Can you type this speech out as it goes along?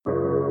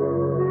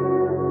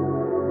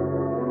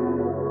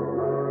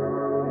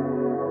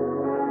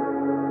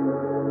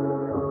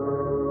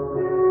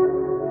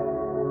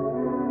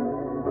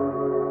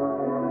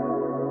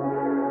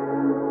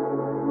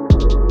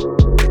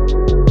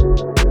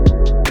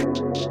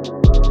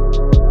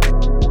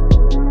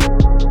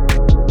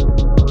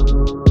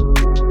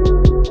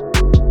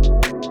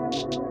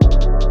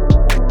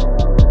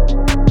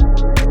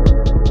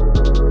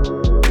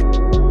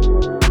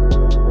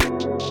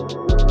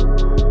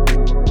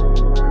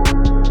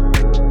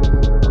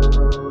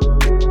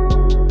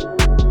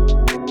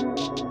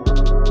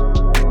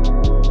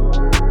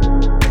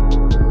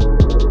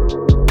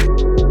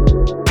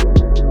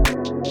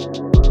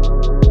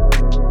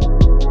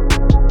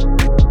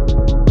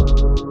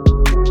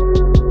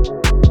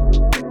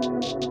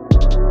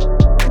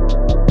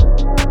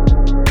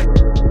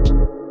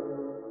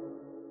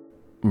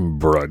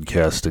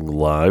broadcasting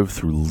live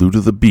through Loot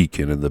of the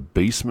Beacon in the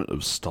basement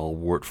of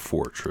Stalwart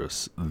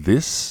Fortress.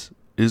 This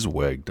is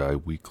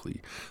WAGDIE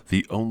Weekly,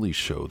 the only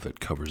show that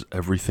covers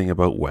everything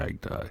about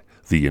WAGDIE,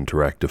 the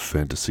interactive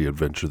fantasy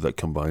adventure that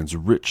combines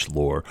rich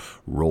lore,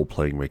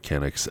 role-playing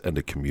mechanics, and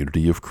a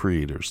community of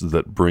creators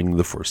that bring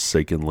the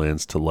Forsaken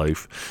Lands to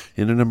life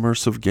in an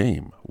immersive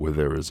game where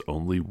there is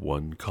only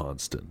one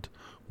constant.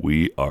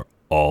 We are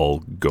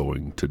all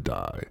going to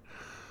die.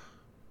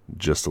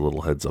 Just a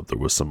little heads up, there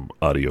was some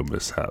audio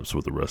mishaps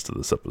with the rest of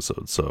this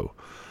episode, so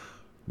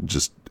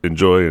just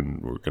enjoy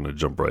and we're going to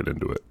jump right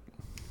into it.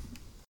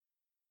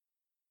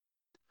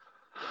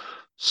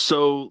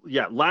 So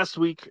yeah, last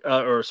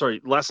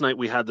night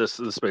we had this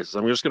spaces.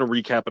 I'm just going to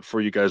recap it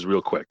for you guys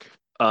real quick.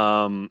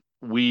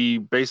 We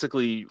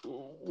basically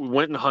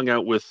went and hung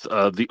out with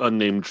the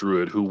unnamed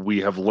druid, who we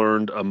have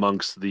learned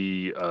amongst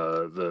the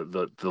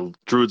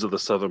druids of the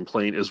Southern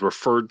Plain is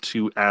referred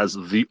to as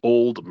the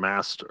Old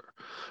Master.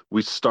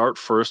 We start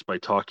first by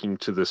talking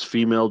to this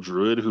female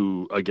druid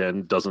who,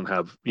 again, doesn't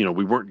have,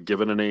 we weren't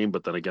given a name,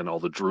 but then again, all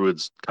the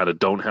druids kind of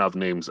don't have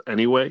names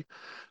anyway.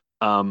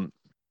 And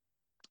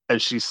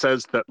she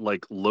says that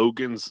like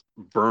Logan's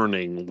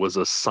burning was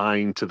a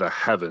sign to the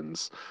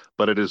heavens,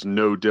 but it is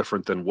no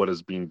different than what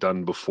has been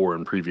done before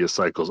in previous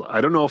cycles.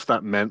 I don't know if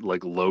that meant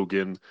like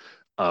Logan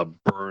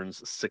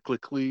burns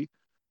cyclically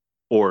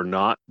or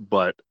not,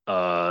 but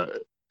there's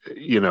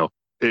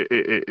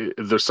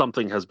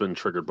something has been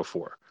triggered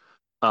before.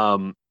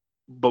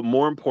 But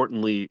more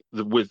importantly,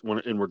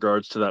 in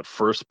regards to that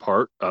first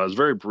part, I was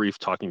very brief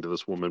talking to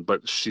this woman,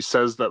 but she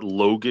says that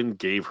Logan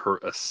gave her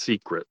a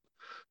secret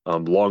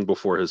long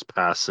before his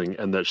passing,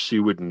 and that she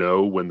would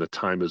know when the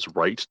time is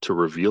right to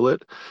reveal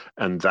it,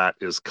 and that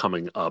is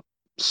coming up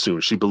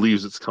soon. She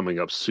believes it's coming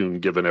up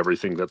soon, given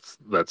everything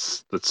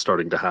that's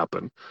starting to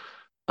happen.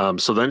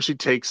 So then she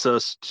takes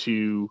us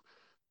to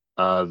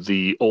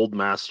the old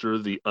master,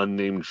 the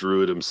unnamed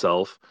druid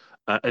himself,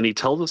 and he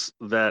tells us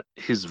that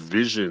his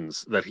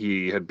visions that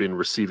he had been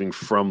receiving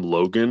from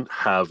Logan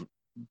have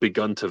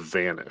begun to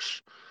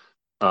vanish.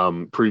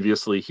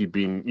 Previously, he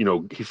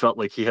felt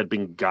like he had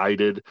been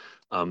guided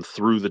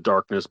through the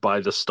darkness by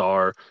the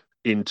star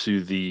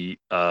into the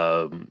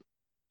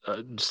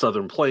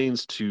Southern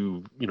Plains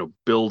to,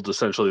 build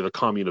essentially the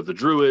commune of the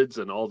Druids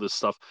and all this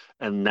stuff.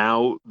 And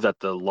now that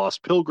the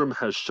Lost Pilgrim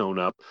has shown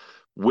up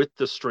with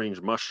the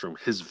strange mushroom,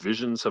 his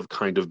visions have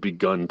kind of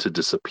begun to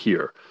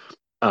disappear.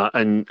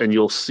 And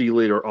you'll see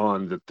later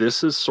on that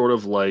this is sort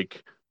of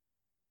like,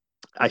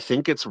 I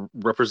think it's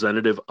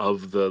representative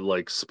of the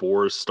like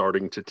spores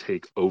starting to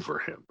take over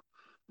him.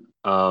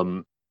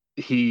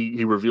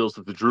 He reveals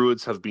that the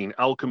druids have been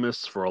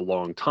alchemists for a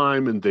long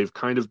time, and they've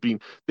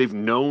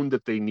known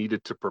that they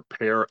needed to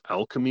prepare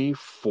alchemy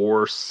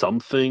for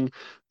something.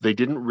 They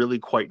didn't really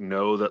quite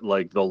know that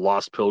like the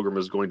Lost Pilgrim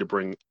is going to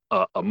bring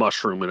a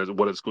mushroom and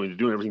what it's going to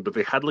do and everything, but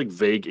they had like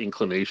vague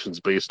inclinations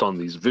based on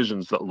these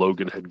visions that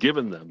Logan had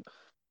given them,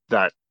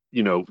 that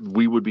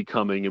we would be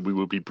coming and we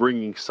would be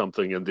bringing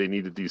something, and they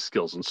needed these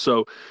skills. And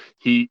so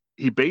he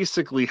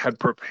basically had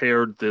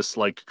prepared this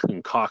like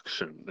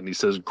concoction, and he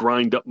says,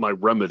 grind up my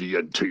remedy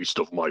and taste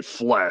of my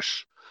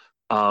flesh,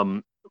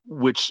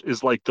 which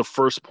is like the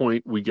first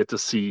point we get to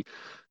see.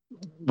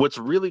 What's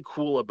really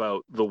cool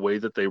about the way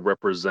that they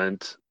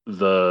represent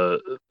the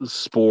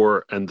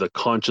spore and the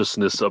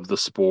consciousness of the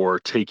spore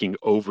taking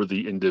over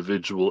the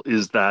individual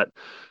is that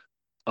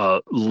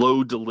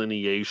low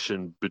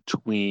delineation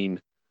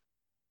between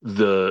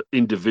the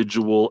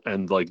individual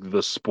and like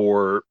the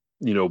spore,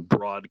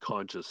 broad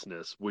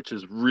consciousness, which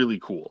is really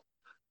cool.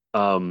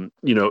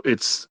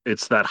 It's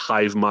that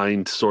hive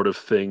mind sort of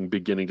thing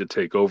beginning to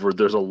take over.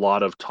 There's a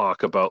lot of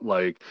talk about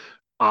like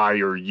I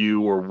or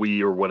you or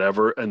we or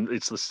whatever, and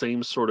it's the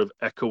same sort of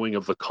echoing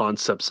of the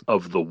concepts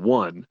of the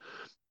one.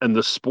 And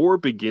the spore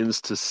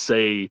begins to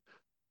say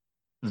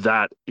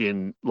that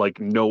in like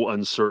no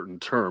uncertain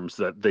terms,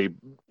 that they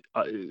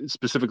uh,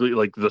 specifically,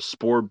 like, the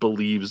spore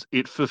believes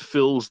it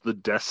fulfills the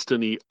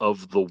destiny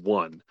of the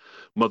one.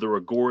 Mother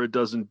Agora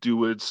doesn't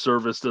do it,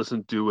 Service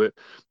doesn't do it,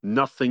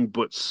 nothing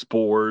but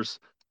spores.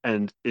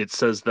 And it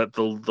says that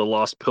the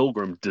Lost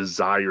Pilgrim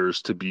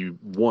desires to be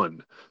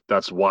one.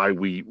 That's why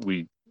we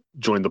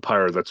joined the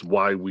Pyre. That's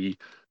why we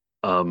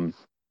um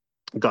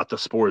got the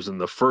spores in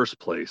the first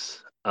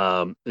place.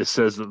 It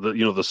says that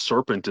the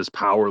serpent is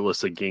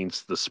powerless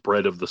against the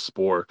spread of the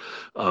spore.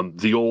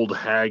 The old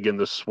hag in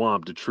the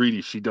swamp,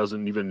 Detriti, she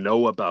doesn't even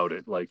know about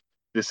it. Like,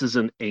 this is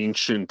an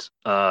ancient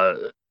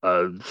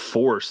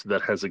force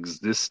that has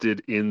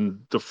existed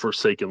in the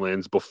Forsaken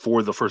Lands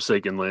before the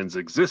Forsaken Lands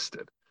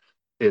existed.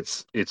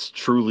 It's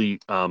truly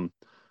an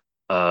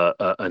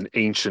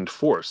ancient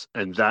force,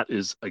 and that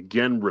is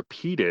again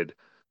repeated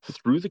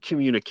through the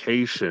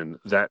communication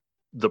that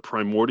the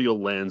primordial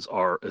lands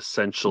are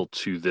essential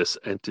to this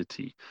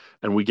entity.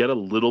 And we get a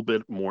little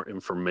bit more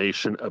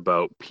information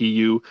about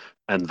Pu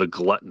and the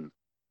glutton,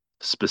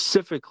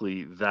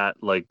 specifically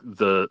that like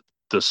the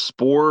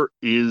spore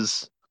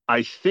is,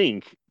 I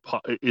think,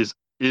 is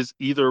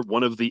either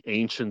one of the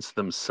ancients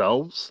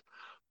themselves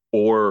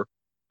or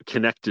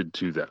connected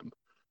to them.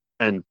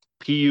 And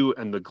Pu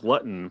and the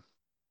Glutton,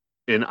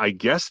 in I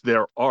guess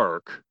their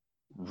arc,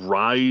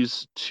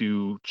 rise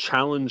to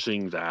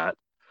challenging that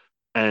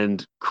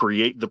and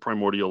create the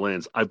primordial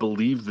lands. I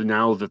believe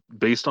now that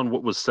based on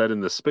what was said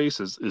in the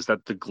spaces is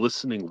that the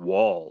glistening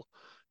wall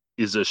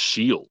is a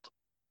shield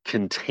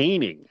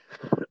containing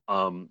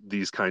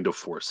these kind of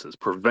forces,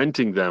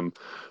 preventing them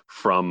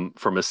from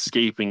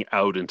escaping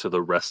out into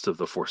the rest of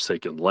the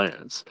Forsaken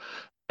Lands.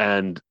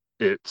 And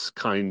it's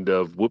kind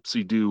of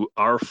whoopsie doo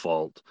our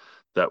fault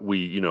that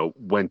we,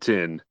 went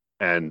in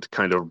and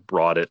kind of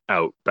brought it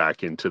out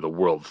back into the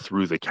world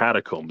through the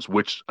catacombs,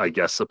 which I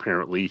guess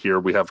apparently here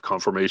we have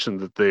confirmation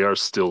that they are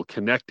still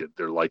connected.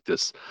 They're like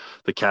this,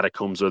 the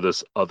catacombs are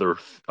this other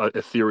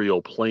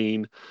ethereal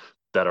plane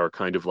that are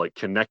kind of like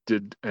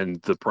connected,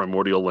 and the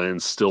primordial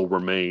lands still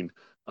remain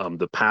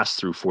the pass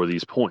through for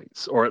these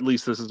points, or at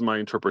least this is my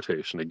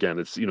interpretation. Again,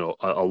 it's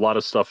a lot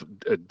of stuff,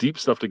 deep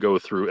stuff to go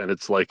through, and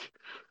it's like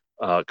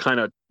kind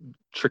of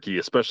tricky,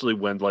 especially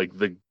when like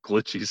the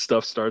glitchy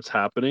stuff starts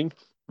happening,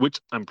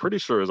 which I'm pretty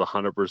sure is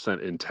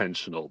 100%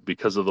 intentional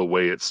because of the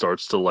way it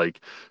starts to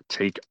like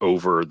take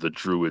over the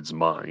druid's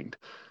mind.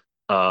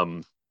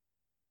 Um,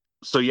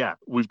 so yeah,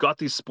 we've got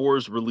these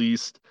spores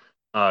released.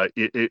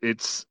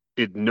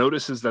 It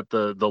notices that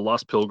the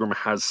Lost Pilgrim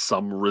has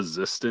some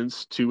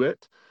resistance to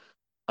it,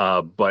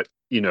 but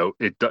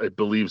it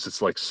believes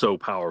it's like so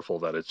powerful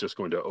that it's just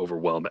going to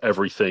overwhelm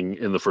everything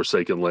in the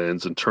Forsaken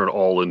Lands and turn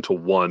all into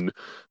one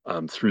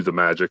through the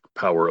magic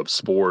power of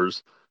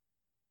spores.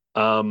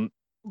 Um,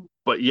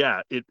 but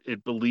yeah,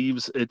 it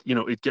believes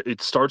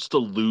it starts to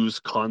lose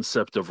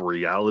concept of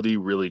reality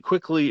really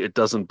quickly. It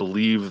doesn't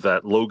believe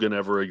that Logan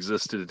ever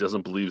existed. It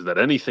doesn't believe that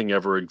anything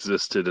ever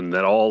existed, and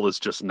that all is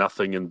just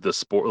nothing in the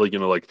sport.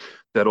 Like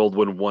that old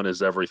when one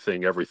is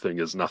everything, everything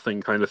is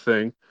nothing kind of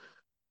thing.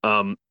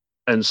 Um,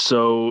 and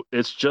so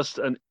it's just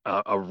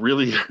a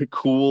really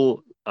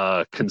cool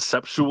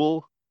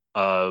conceptual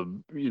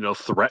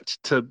threat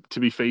to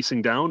be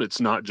facing down.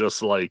 It's not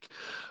just like,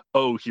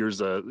 oh, here's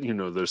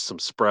there's some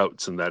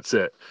sprouts and that's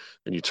it,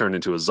 and you turn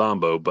into a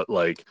zombo, but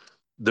like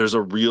there's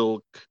a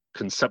real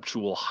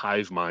conceptual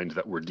hive mind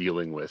that we're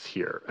dealing with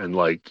here, and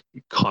like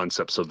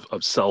concepts of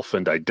self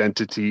and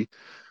identity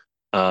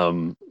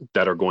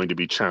that are going to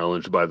be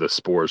challenged by the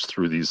spores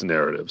through these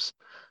narratives.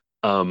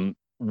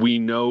 We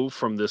know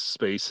from this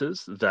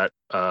spaces that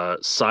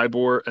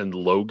Cybor and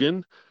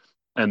Logan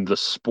and the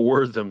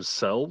spore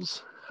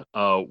themselves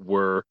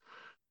were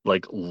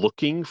like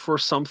looking for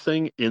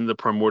something in the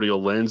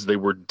primordial lens. They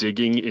were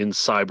digging in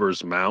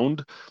Cyber's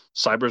mound.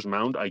 Cyber's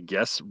mound, I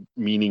guess,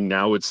 meaning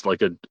now it's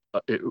like it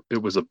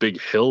was a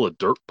big hill, a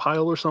dirt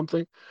pile or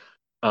something.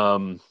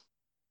 Um,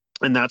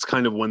 and that's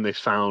kind of when they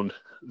found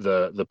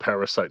the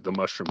parasite, the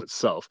mushroom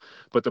itself.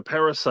 But the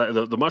parasite,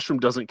 the mushroom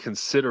doesn't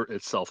consider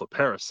itself a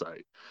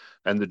parasite,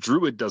 and the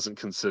druid doesn't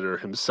consider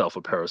himself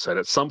a parasite.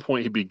 At some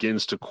point, he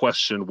begins to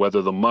question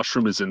whether the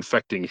mushroom is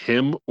infecting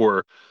him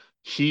or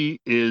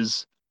he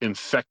is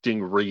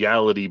infecting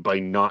reality by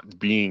not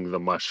being the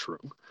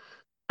mushroom.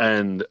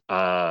 And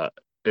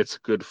it's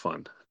good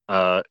fun.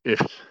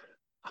 It,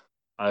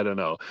 I don't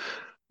know,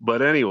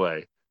 but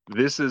anyway,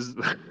 this is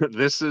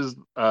this is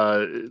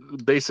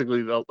basically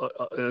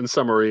in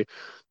summary.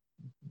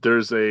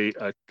 There's a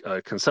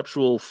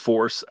conceptual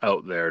force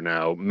out there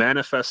now,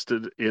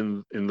 manifested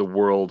in the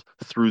world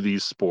through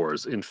these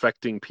spores,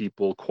 infecting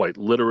people quite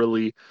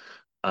literally.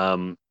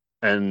 Um,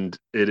 and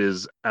it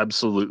is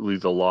absolutely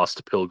the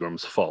Lost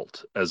Pilgrim's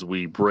fault as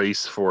we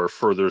brace for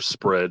further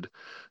spread,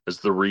 as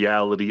the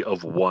reality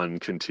of one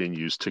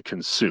continues to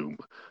consume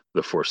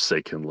the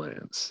Forsaken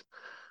Lands.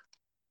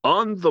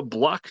 On the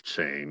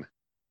blockchain,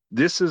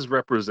 this is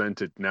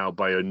represented now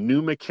by a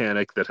new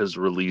mechanic that has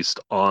released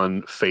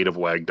on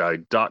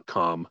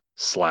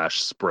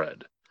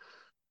fateofwagdie.com/spread.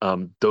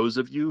 Those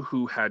of you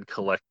who had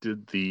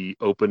collected the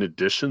open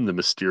edition, the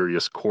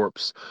Mysterious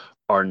Corpse,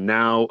 are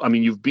now, I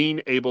mean, you've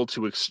been able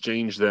to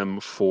exchange them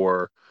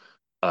for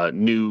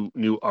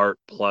new art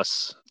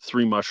plus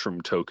 3 mushroom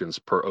tokens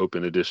per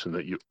open edition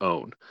that you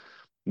own.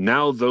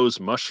 Now those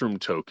mushroom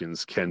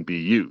tokens can be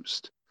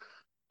used.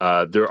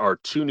 There are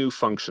 2 new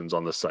functions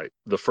on the site.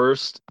 The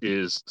first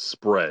is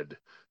spread.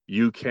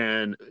 You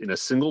can, in a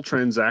single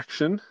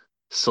transaction,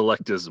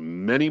 select as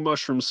many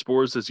mushroom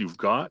spores as you've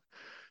got,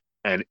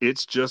 and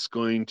it's just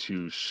going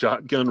to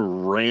shotgun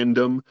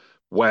random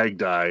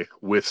WAGDIE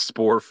with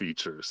spore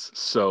features.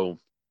 So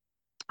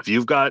if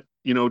you've got,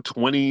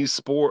 20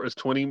 spores,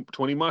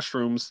 20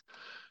 mushrooms,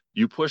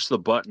 you push the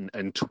button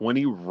and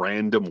 20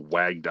 random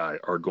WAGDIE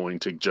are going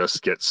to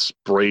just get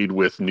sprayed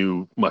with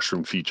new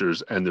mushroom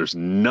features, and there's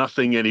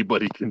nothing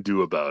anybody can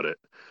do about it.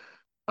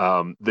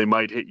 They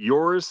might hit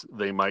yours,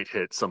 they might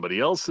hit somebody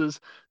else's,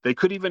 they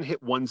could even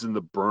hit ones in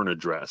the burn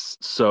address.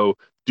 So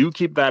do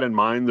keep that in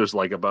mind. There's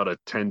like about a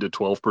 10 to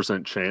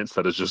 12% chance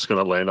that it's just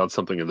going to land on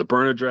something in the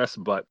burn address,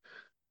 but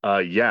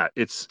yeah,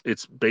 it's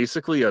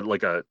basically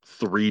like a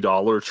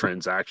 $3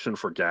 transaction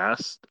for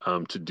gas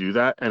to do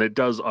that, and it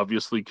does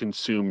obviously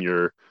consume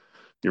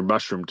your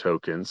mushroom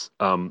tokens.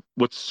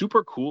 What's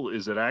super cool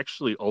is it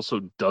actually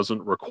also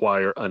doesn't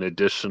require an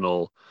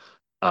additional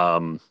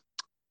um,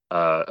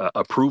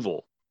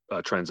 approval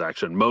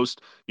transaction.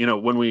 Most,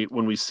 when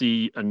we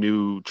see a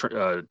new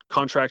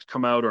contract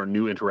come out or a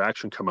new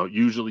interaction come out,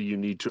 usually you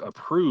need to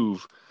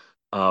approve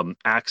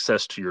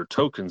access to your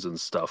tokens and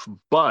stuff.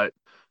 But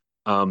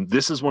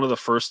this is one of the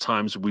first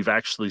times we've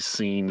actually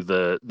seen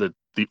the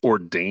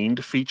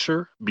ordained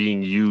feature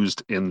being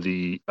used in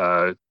the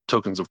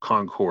Tokens of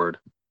Concord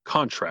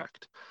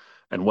contract.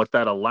 And what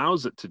that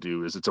allows it to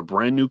do is it's a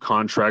brand new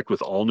contract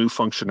with all new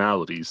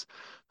functionalities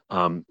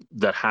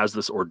that has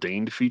this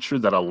ordained feature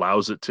that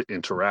allows it to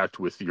interact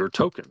with your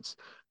tokens.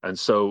 And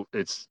so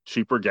it's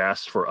cheaper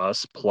gas for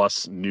us,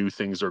 plus new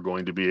things are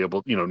going to be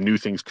able, new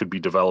things could be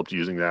developed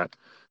using that.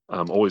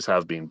 Always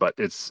have been, but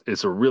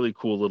it's a really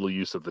cool little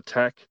use of the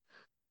tech.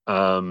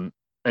 Um,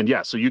 and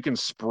yeah, so you can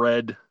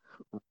spread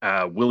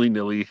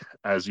willy-nilly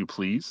as you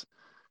please.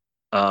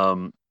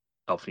 I'll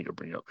finger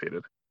bring up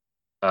Hated.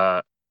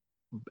 Uh,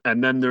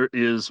 and then there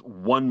is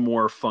one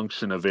more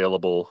function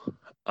available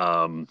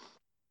um,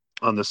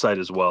 on the site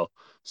as well,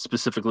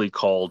 specifically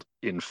called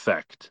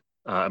infect.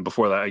 And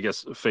before that, I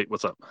guess, Fate,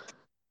 what's up?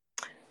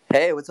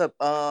 Hey, what's up?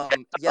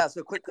 Yeah,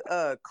 so quick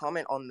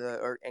comment on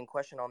and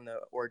question on the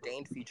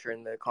ordained feature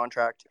in the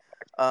contract.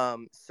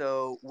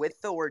 So with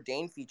the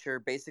ordained feature,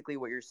 basically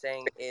what you're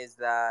saying is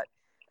that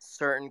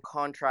certain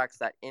contracts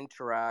that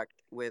interact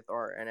with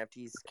our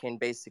NFTs can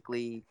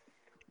basically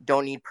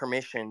don't need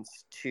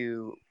permissions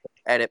to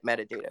edit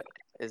metadata.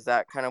 Is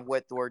that kind of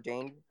what the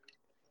ordained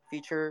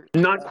feature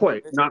Not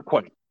quite, is? not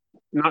quite,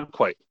 not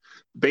quite.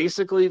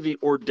 Basically, the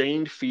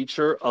ordained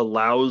feature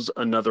allows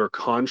another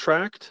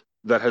contract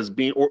that has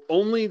been, or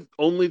only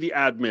the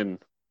admin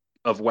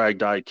of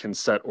WAGDIE can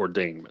set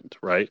ordainment,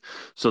 right?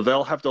 So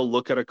they'll have to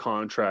look at a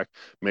contract,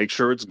 make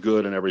sure it's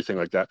good and everything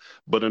like that.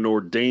 But an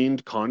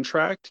ordained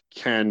contract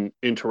can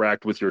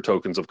interact with your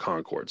tokens of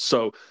Concord.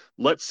 So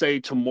let's say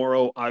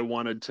tomorrow I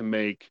wanted to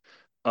make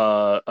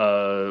what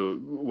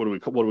do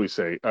we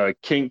say?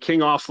 King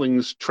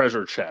Offling's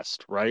treasure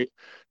chest, right?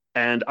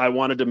 And I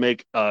wanted to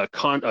make a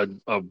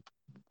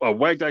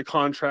WAGDIE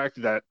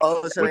contract that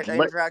Oh, so would it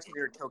let interacts with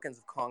your tokens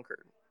of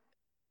Concord.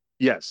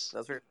 yes.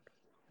 That's where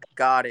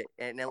got it,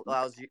 and it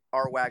allows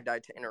our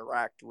WAGDIE to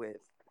interact with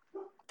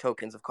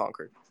tokens of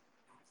Concord.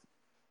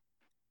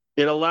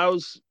 It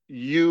allows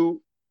your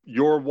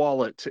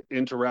wallet to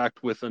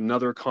interact with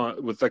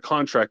with the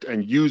contract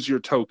and use your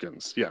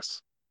tokens.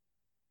 Yes.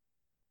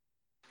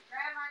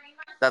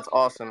 That's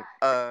awesome.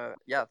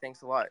 Yeah,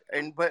 thanks a lot.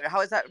 But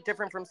how is that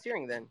different from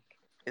steering then?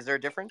 Is there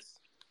a difference?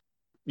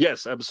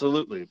 Yes,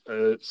 absolutely.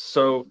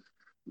 So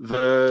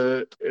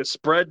the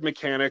spread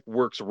mechanic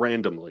works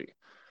randomly,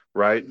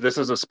 right? This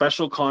is a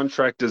special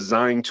contract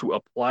designed to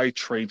apply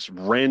traits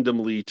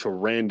randomly to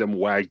random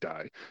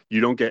WAGDIE.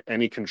 You don't get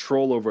any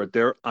control over it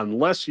there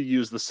unless you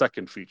use the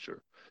second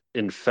feature,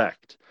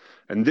 Infect.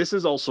 And this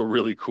is also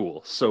really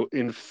cool. So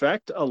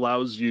Infect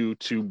allows you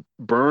to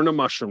burn a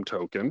mushroom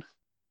token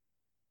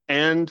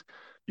and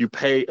you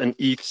pay an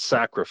ETH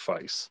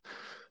sacrifice.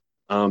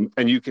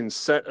 And you can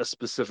set a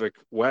specific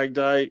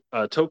WAGDIE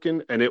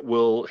token, and it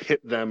will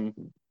hit them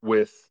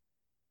with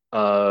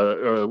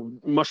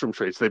mushroom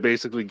traits. They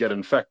basically get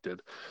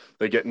infected.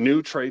 They get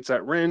new traits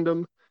at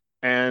random,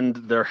 and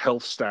their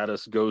health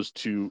status goes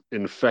to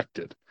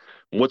infected.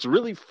 What's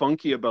really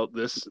funky about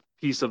this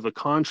piece of the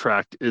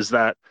contract is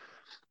that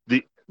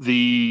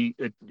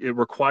it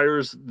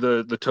requires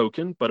the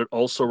token, but it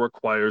also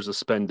requires a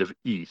spend of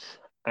ETH.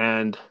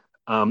 And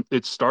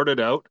it started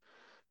out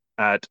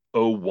at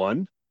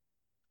 0.1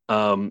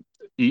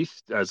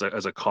 ETH as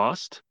a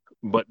cost,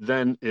 but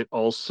then it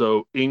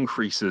also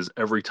increases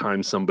every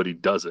time somebody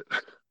does it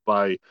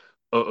by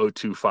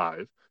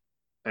 0.0025.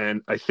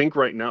 And I think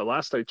right now,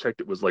 last I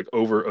checked, it was like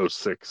over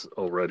 0.06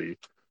 already.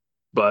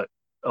 But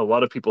a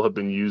lot of people have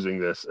been using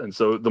this, and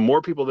so the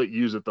more people that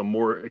use it, the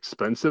more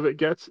expensive it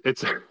gets.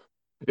 It's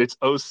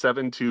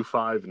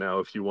 0.725 now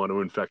if you want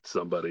to infect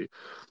somebody.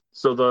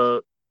 So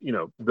the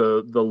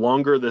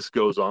longer this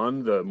goes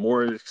on, the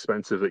more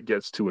expensive it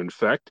gets to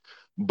infect,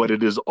 but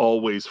it is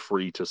always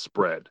free to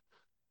spread.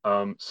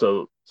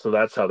 So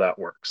that's how that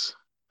works.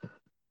 Does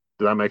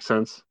that make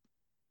sense?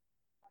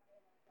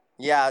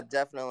 Yeah,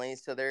 definitely.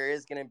 So there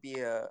is going to be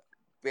a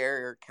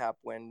barrier cap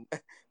when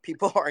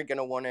people aren't going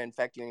to want to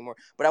infect you anymore.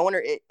 But I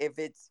wonder if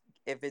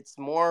it's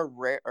more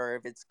rare or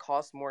if it's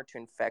cost more to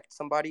infect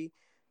somebody,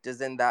 does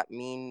then that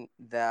mean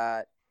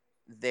that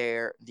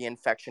the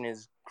infection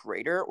is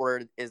greater,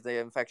 or is the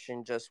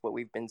infection just what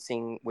we've been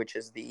seeing, which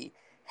is the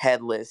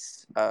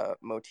headless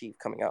motif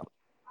coming up?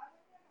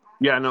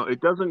 Yeah, no, it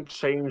doesn't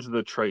change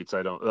the traits.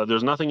 I don't.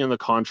 There's nothing in the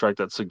contract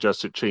that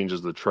suggests it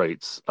changes the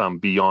traits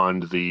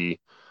beyond the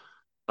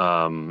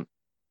um,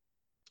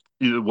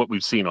 what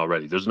we've seen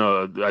already. There's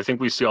no. I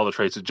think we see all the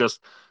traits. It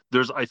just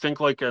there's I think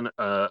like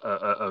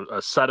a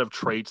set of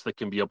traits that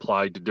can be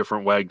applied to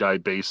different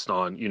WAGDIE based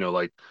on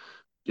like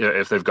yeah,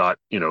 if they've got,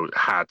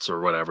 hats or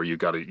whatever, you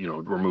got to,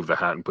 remove the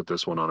hat and put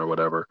this one on or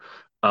whatever.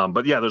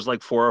 But yeah, there's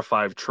like 4 or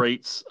 5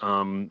 traits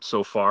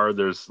so far.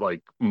 There's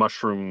like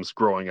mushrooms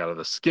growing out of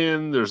the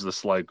skin. There's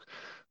this like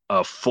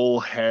a full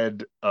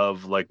head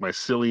of like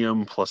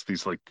mycelium plus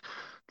these like,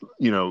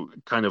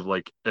 kind of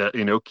like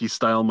enoki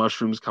style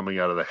mushrooms coming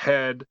out of the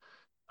head,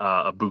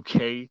 a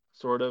bouquet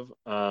sort of.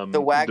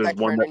 The WAG There's that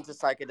one turned that, into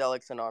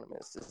Psychedelics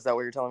Anonymous. Is that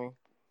what you're telling me?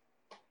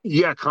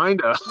 yeah,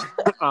 kind of.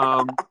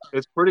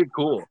 It's pretty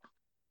cool.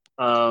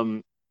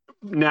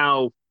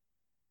 Now,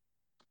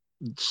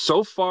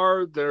 so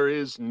far, there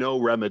is no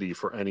remedy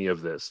for any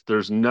of this.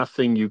 There's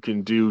nothing you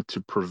can do to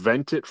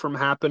prevent it from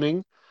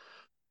happening.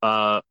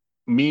 Uh,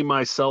 Me,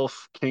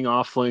 myself, King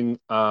Offling,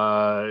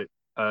 uh,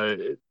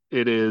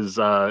 it is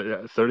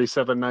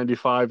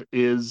 3795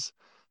 is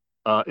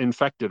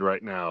infected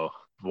right now.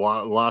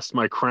 Lost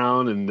my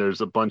crown, and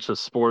there's a bunch of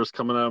spores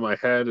coming out of my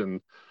head,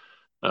 and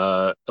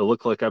it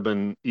looked like I've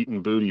been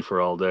eating booty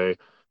for all day.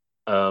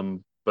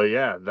 But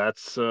yeah,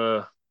 that's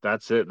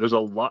it. There's a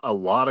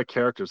lot of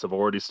characters have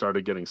already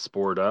started getting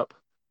spored up.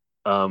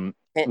 Can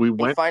We you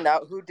went find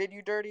out who did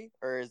you dirty,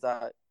 or is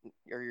that,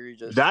 or you're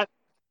just that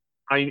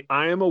I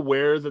am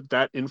aware that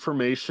that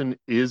information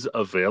is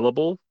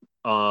available.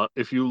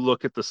 If you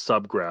look at the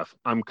subgraph,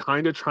 I'm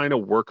kind of trying to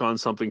work on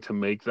something to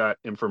make that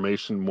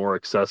information more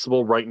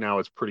accessible. Right now,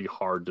 it's pretty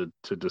hard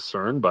to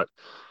discern, but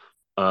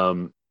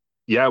um,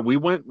 yeah, we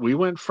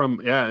went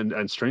from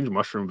and strange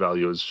mushroom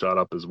value has shot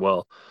up as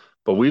well,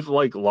 but we've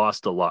like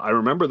lost a lot. I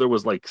remember there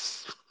was like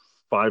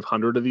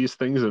 500 of these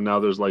things, and now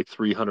there's like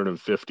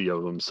 350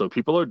 of them. So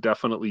people are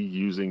definitely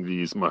using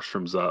these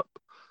mushrooms up.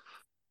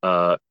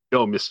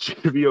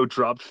 Mischievio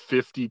dropped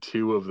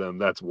 52 of them.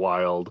 That's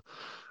wild.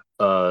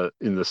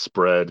 In the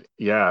spread.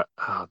 Yeah,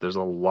 there's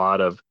a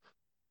lot of,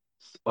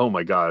 oh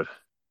my God.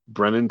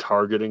 Brennan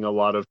targeting a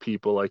lot of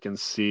people I can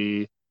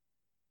see.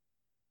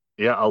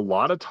 Yeah, a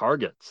lot of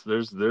targets.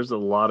 There's a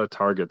lot of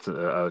targets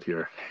out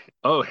here.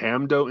 Oh,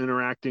 Hamdo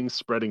interacting,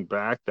 spreading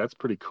back. That's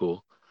pretty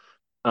cool.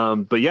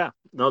 But yeah,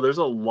 no, there's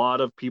a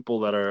lot of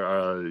people that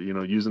are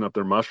using up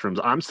their mushrooms.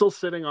 I'm still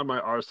sitting on my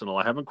arsenal.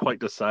 I haven't quite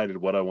decided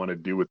what I want to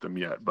do with them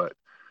yet, but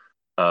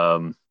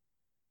um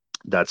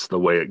that's the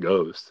way it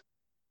goes.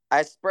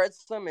 I spread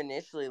some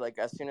initially, like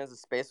as soon as the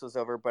space was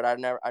over, but I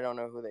don't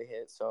know who they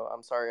hit. So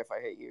I'm sorry if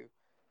I hit you.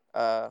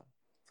 Uh,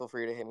 Feel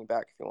free to hit me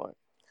back if you want.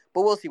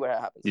 But we'll see what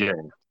happens. Yeah.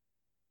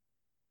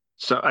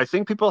 So I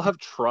think people have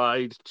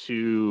tried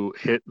to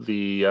hit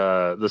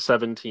the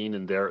 17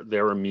 and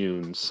they're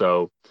immune.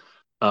 So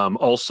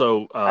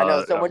also I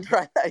know someone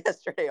tried that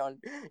yesterday on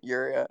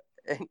your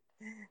and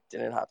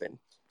didn't happen.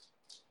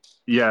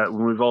 yeah,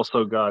 we've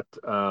also got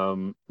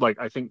like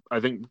I think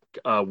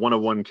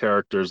 101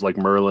 characters like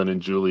Merlin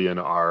and Julian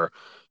are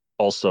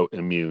also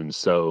immune.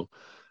 So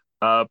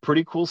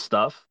pretty cool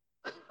stuff.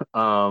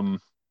 Um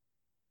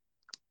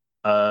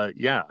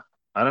yeah.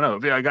 I don't know.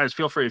 Yeah, guys,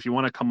 feel free if you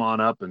want to come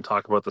on up and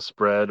talk about the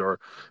spread, or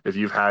if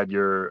you've had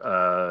your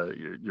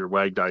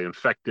WAGDIE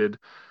infected.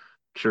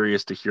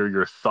 Curious to hear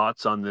your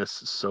thoughts on this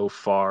so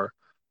far.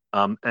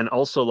 And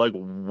also, like,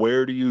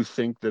 where do you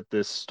think that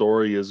this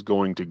story is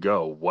going to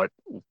go? What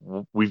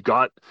we've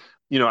got,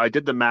 I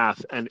did the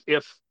math, and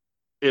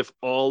if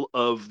all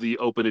of the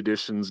open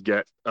editions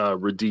get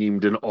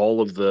redeemed and all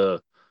of the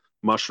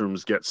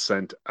mushrooms get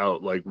sent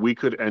out, like we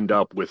could end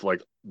up with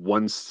like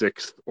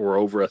 1/6 or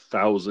over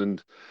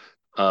 1,000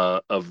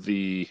 of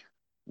the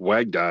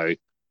WAGDIE,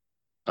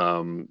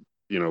 kind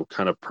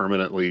of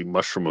permanently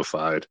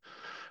mushroomified,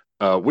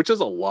 which is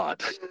a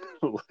lot.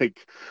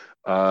 Like,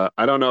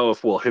 I don't know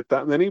if we'll hit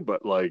that many,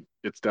 but like,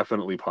 it's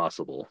definitely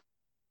possible.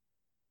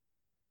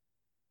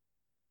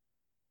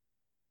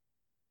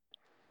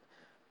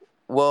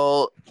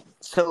 Well,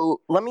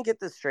 so let me get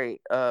this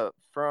straight.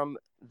 From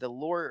the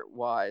lore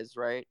wise,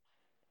 right?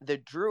 The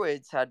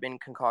druids had been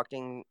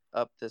concocting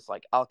up this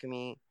like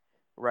alchemy,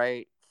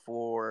 right,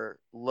 for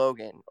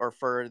Logan or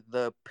for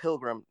the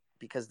pilgrim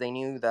because they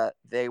knew that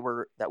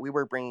we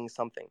were bringing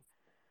something,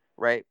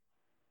 right?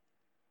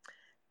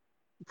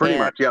 Pretty And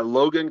much, yeah.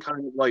 Logan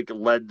kind of like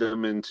led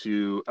them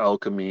into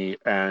alchemy,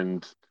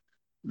 and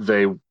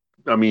they,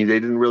 I mean, they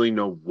didn't really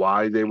know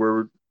why they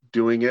were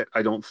doing it,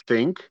 I don't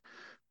think,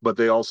 but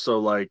they also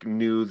like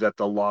knew that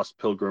the lost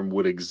pilgrim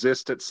would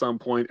exist at some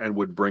point and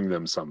would bring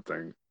them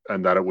something,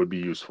 and that it would be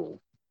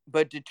useful.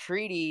 but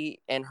Detriti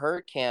and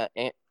her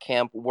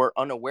camp were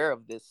unaware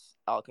of this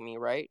alchemy,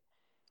 right?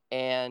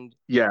 And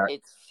Yeah,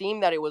 it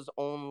seemed that it was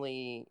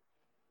only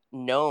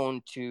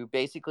known to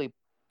basically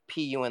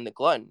Pu and the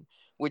Glutton,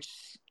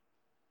 which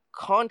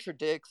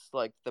contradicts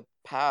like the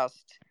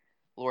past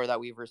lore that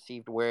we've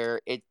received,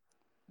 where it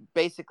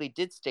basically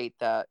did state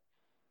that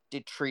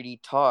Detriti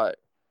taught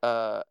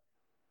uh,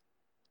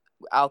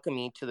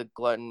 alchemy to the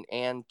Glutton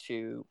and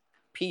to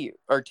Pu,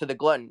 or to the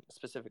Glutton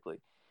specifically,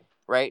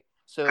 right?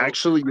 So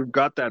actually, you've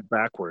got that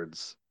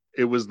backwards.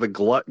 It was the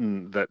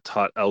glutton that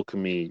taught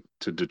alchemy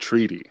to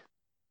Detriti.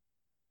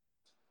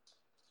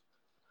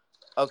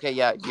 okay,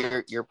 yeah,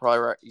 you're probably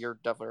right. You're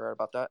definitely right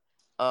about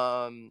that.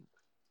 Um,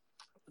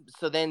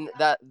 so then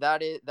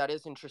that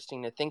is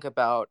interesting to think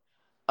about.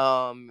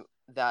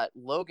 That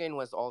Logan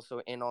was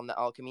also in on the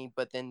alchemy,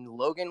 but then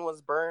Logan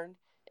was burned,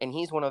 and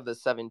he's one of the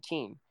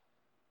 17,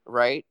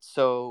 right?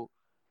 So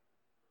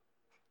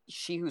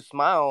she who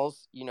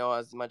smiles,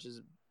 as much as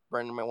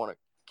Brendan might want to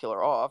kill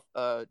her off,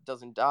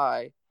 doesn't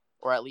die,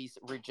 or at least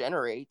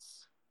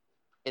regenerates.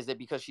 Is it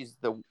because she's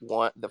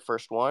the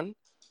first one?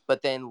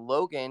 But then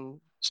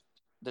Logan,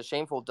 the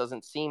shameful,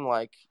 doesn't seem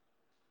like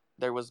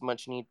there was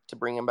much need to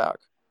bring him back.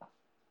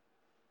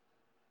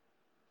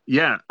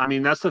 Yeah, I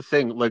mean that's the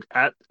thing. Like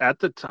at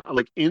the time,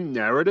 like in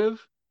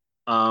narrative,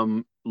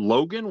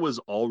 Logan was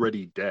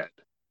already dead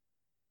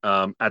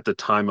at the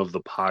time of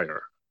the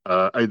pyre.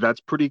 That's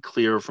pretty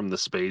clear from the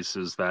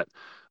spaces that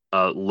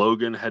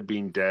Logan had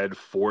been dead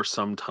for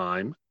some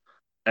time,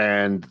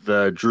 and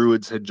the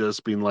druids had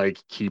just been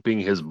like keeping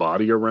his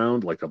body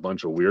around like a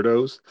bunch of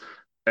weirdos.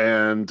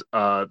 And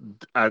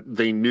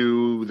they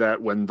knew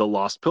that when the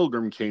lost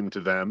pilgrim came to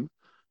them,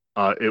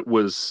 it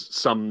was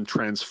some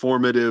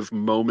transformative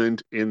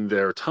moment in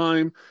their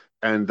time,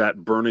 and that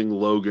burning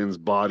Logan's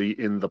body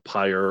in the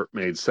pyre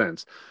made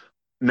sense.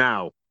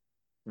 Now,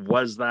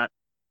 was that?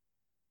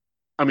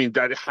 I mean,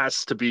 that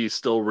has to be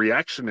still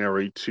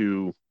reactionary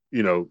to,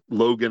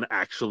 Logan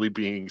actually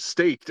being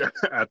staked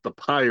at the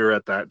pyre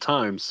at that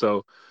time.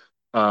 So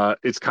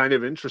it's kind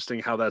of interesting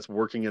how that's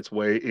working its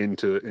way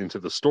into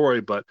the story.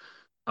 But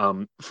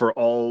for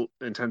all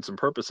intents and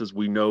purposes,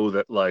 we know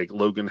that like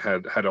Logan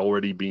had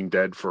already been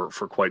dead for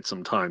quite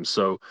some time.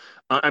 So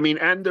I mean,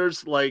 and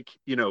there's like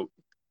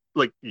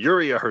like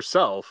Yuria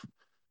herself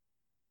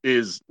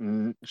is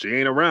she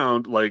ain't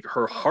around. Like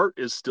her heart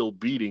is still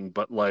beating,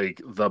 but like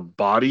the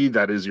body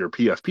that is your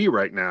PFP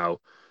right now,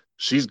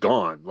 she's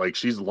gone. Like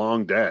she's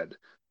long dead.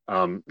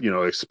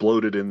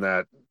 Exploded in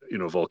that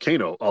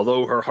volcano.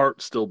 Although her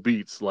heart still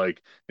beats.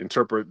 Like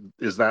interpret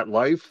is that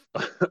life?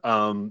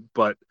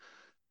 But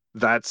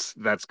that's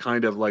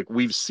kind of like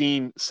we've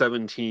seen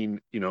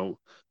 17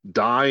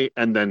 die,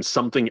 and then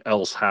something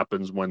else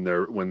happens when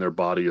their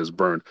body is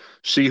burned.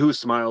 She who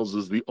smiles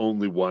is the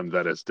only one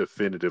that is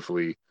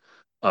definitively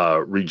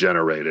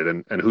regenerated,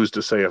 and who's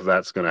to say if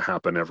that's going to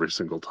happen every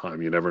single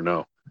time? You never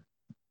know.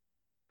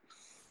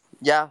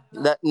 Yeah,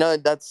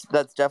 that's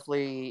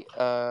definitely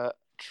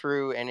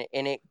true,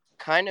 and it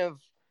kind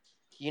of,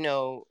 you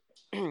know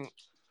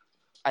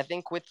I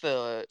think with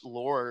the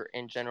lore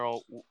in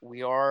general,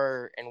 we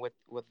are, and with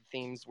the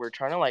themes, we're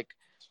trying to like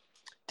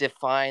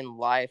define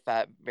life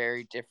at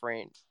very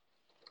different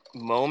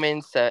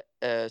moments, at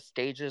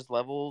stages,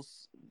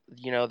 levels.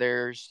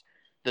 There's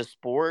the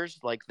spores,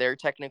 like they're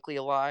technically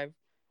alive,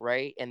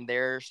 right? And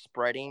they're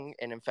spreading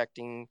and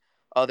infecting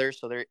others,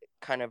 so they're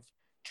kind of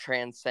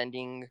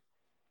transcending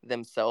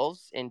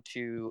themselves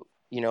into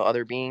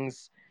other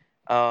beings.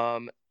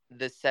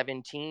 The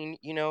 17,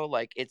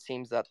 like it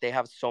seems that they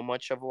have so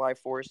much of a life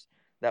force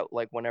that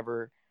like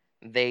whenever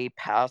they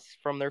pass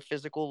from their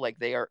physical, like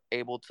they are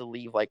able to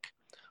leave like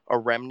a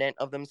remnant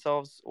of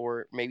themselves,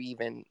 or maybe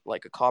even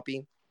like a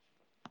copy.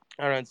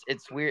 I don't know.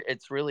 It's weird.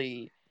 It's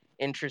really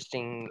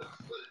interesting.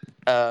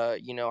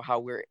 How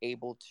we're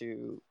able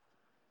to,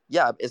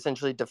 yeah,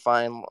 essentially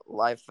define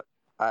life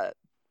at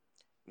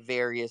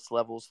various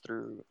levels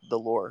through the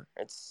lore.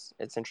 It's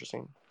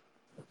interesting.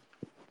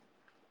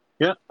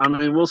 Yeah, I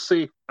mean, we'll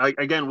see.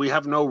 Again, we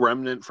have no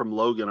remnant from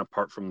Logan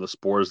apart from the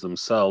spores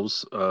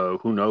themselves.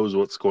 Who knows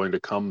what's going to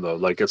come though?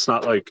 Like, it's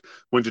not like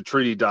when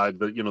Detriti died,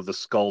 the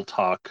skull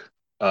talk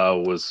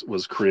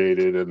was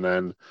created, and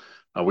then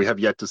we have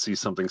yet to see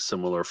something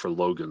similar for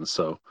Logan.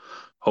 So,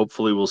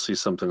 hopefully, we'll see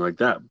something like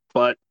that.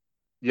 But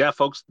yeah,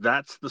 folks,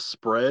 that's the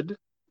spread.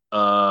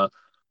 Uh,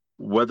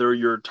 whether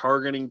you're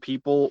targeting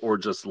people or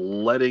just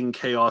letting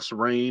chaos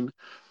reign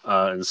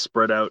and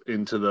spread out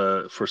into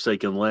the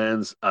Forsaken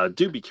Lands,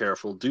 do be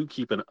careful. Do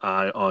keep an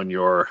eye on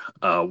your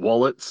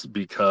wallets,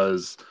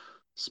 because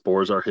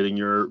spores are hitting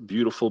your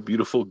beautiful,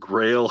 beautiful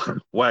Grail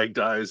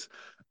Wagdies,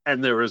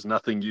 and there is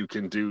nothing you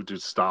can do to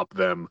stop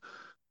them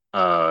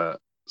uh,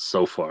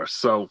 so far.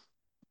 So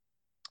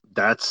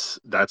that's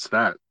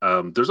that.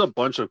 There's a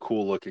bunch of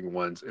cool looking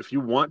ones. If you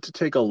want to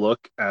take a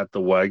look at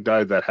the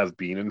Wagdie that have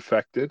been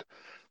infected,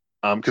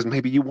 because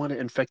maybe you want to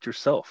infect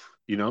yourself,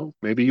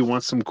 maybe you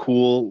want some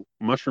cool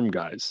mushroom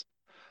guys.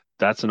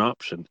 That's an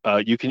option.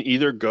 You can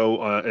either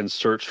go and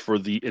search for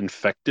the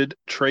infected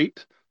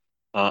trait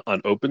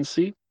on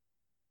OpenSea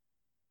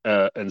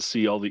and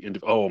see all the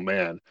oh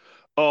man,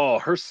 oh,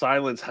 her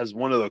silence has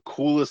one of the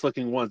coolest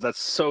looking ones.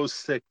 That's so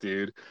sick,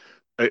 dude.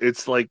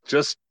 It's like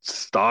just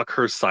stock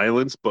her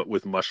silence, but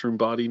with mushroom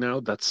body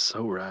now. That's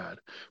so rad.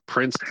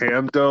 Prince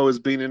Hamdo has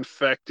been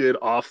infected.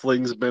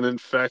 Offling's been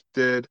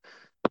infected.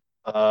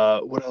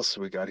 What else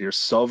do we got here?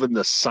 Sylvan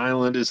the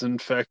Silent is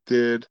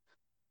infected.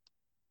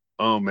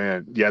 Oh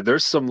man, yeah,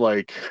 there's some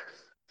like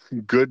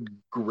good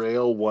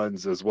Grail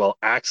ones as well.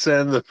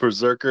 Axen the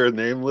Berserker,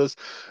 Nameless.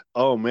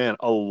 Oh man,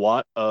 a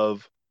lot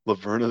of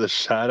Laverna the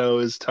Shadow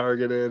is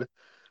targeted.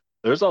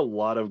 There's a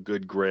lot of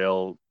good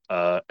Grail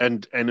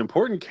and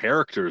important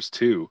characters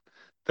too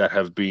that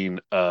have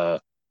been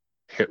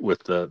hit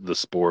with the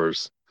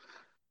spores.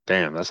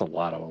 Damn, that's a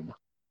lot of them.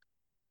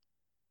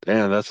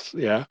 Damn, that's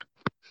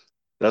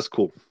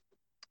cool.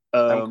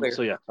 I'm clear.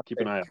 So yeah, I'm keep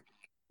an clear. eye out.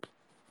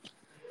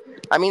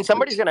 I mean,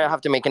 somebody's gonna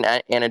have to make an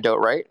antidote,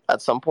 right?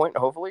 At some point,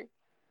 hopefully.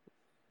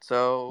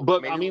 So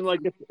But I maybe mean, like,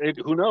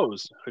 who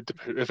knows?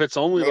 If it's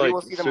only maybe like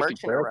we'll see the 50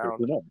 merchant characters, around.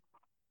 who knows?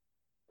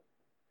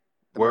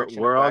 The We're merchant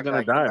of we're all gonna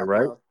Wagdie came die, back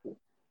right? around.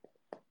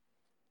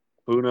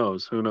 Who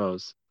knows? Who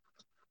knows?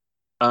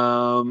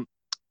 Um,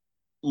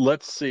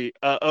 let's see.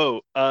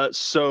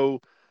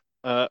 So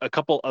a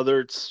couple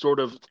other sort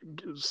of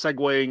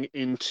segueing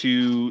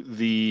into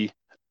the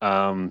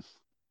um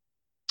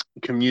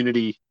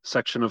community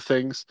section of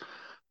things.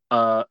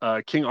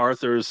 King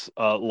Arthur's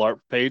LARP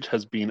page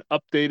has been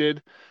updated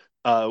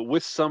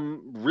with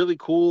some really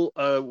cool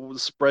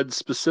spread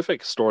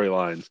specific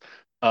storylines.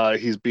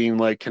 He's being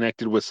like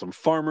connected with some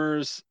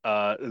farmers,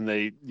 and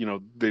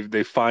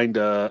they find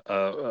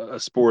a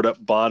spored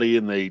up body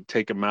and they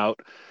take him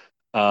out.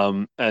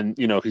 And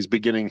he's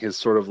beginning his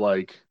sort of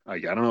like I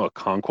don't know, a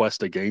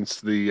conquest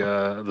against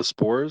the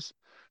spores.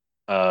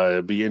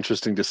 It'd be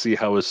interesting to see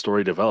how his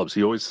story develops.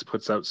 He always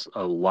puts out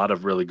a lot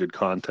of really good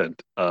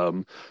content,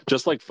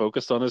 just like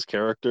focused on his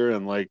character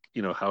and like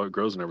how it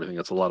grows and everything.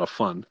 It's a lot of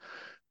fun.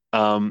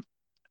 Um,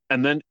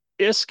 and then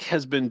Isk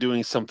has been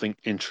doing something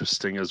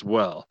interesting as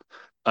well.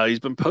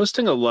 He's been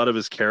posting a lot of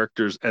his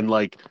characters and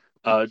like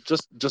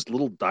just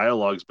little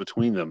dialogues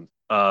between them,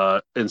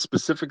 and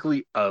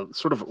specifically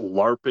sort of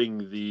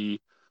LARPing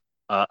the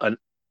an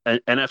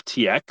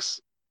NFTX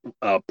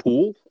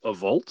pool, a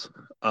vault,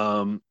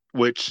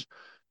 which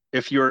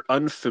if you're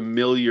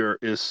unfamiliar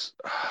is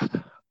how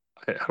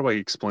do I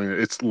explain it?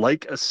 It's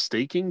like a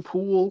staking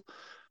pool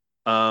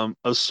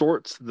of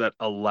sorts that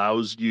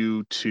allows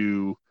you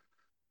to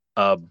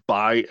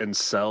buy and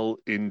sell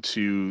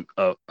into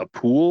a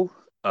pool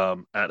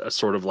at a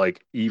sort of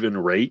like even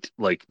rate,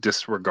 like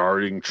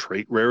disregarding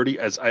trait rarity.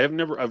 As I have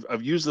never,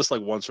 I've used this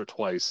like once or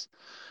twice.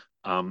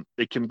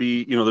 It can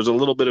be, there's a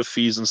little bit of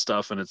fees and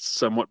stuff, and it's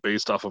somewhat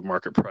based off of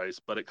market price,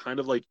 but it kind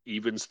of like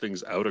evens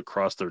things out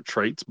across their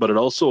traits. But it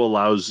also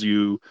allows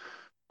you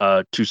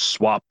to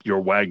swap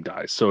your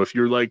WAGDIE. So if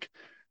you're like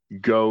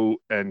go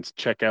and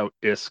check out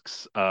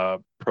Isk's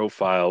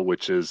profile,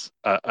 which is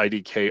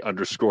IDK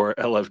underscore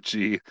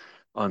LFG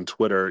on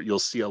Twitter. You'll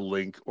see a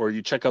link, or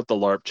you check out the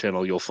LARP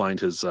channel. You'll find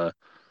his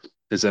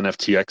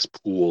NFTX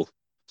pool,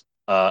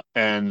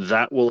 and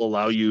that will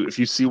allow you. If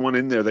you see one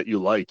in there that you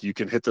like, you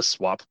can hit the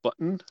swap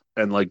button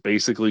and like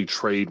basically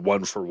trade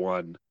one for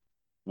one.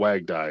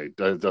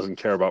 WAGDIE doesn't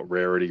care about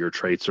rarity or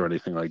traits or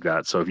anything like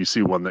that. So if you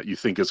see one that you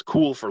think is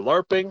cool for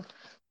LARPing,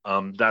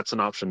 that's an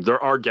option.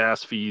 There are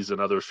gas fees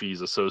and other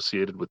fees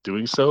associated with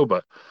doing so,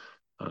 but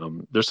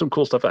there's some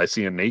cool stuff. I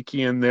see a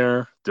Nike in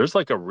there. There's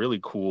like a really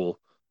cool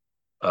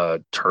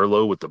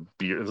Turlo with the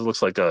beard. It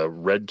looks like a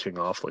Red King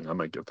Offling. I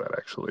might get that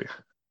actually.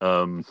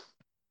 Um,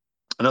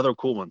 Another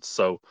cool one.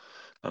 So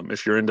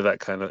if you're into that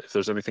kind of, if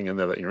there's anything in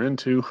there that you're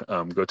into,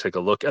 go take a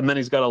look. And then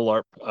he's got a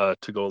LARP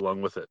to go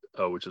along with it,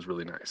 which is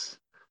really nice.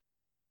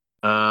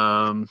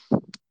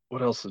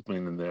 What else has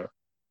been in there?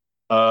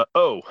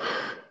 Oh,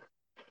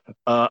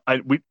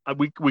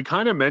 we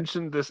kind of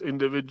mentioned this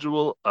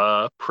individual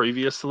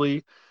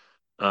previously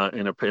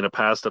in a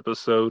past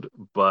episode,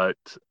 but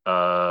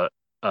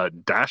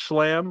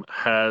Dashlam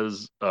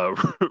has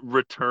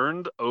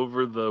returned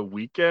over the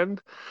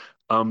weekend.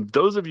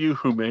 Those of you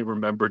who may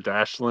remember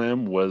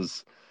Dashlam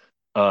was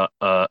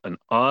an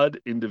odd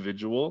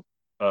individual,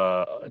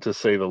 to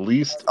say the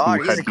least, Oh, who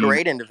he's a had been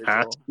great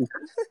individual.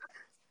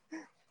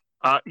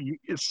 asked.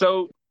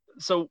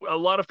 So a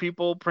lot of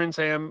people, Prince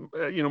Ham,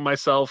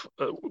 myself,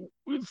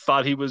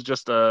 thought he was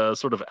just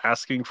sort of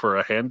asking for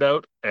a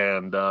handout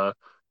and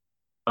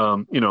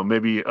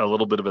maybe a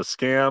little bit of a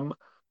scam.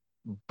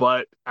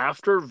 But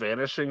after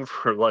vanishing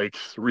for like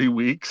 3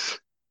 weeks,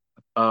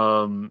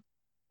 um,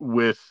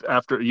 with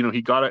after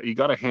he got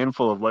a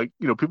handful of like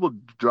people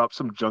dropped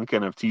some junk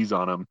NFTs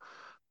on him.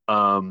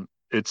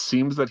 It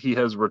seems that he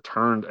has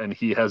returned and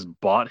he has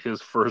bought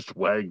his first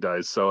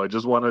WAGDIE. So I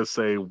just want to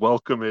say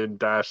welcome in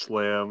Dash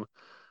Slam.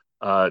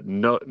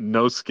 No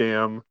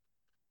scam.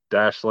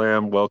 Dash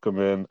Lamb, welcome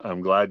in. I'm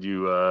glad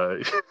you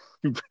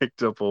you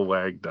picked up a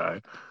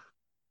WAGDIE.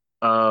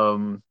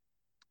 Um,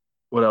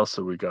 what else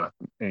have we got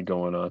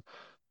going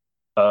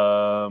on?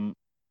 Um,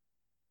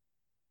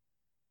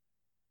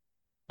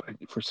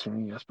 for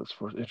streaming, yes, but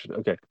for interesting.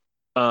 Okay.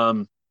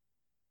 Um,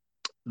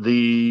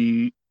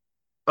 the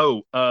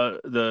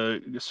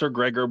the Sir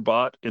Gregor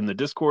bot in the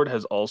Discord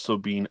has also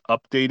been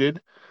updated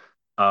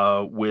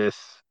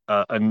with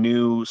a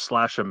new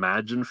slash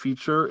imagine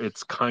feature.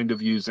 It's kind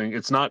of using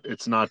it's not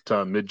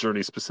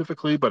Midjourney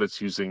specifically, but it's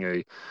using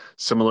a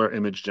similar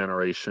image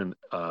generation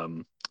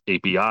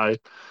API.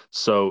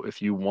 So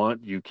if you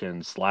want, you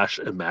can slash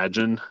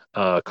imagine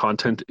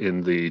content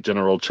in the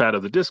general chat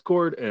of the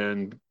Discord,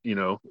 and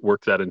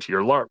work that into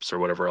your LARPs or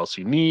whatever else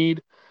you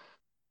need.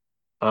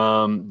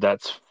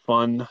 That's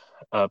fun.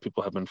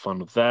 People have been fun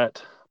with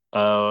that.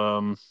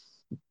 Um,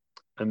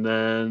 and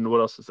then what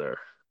else is there?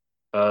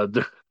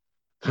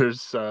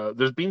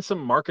 There's been some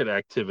market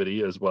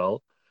activity as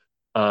well.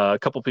 A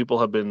couple people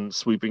have been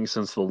sweeping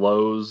since the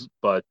lows,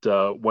 but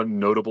one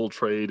notable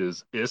trade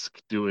is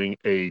ISK doing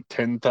a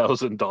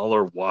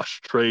 $10,000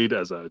 wash trade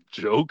as a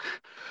joke,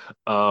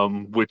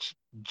 which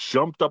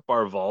jumped up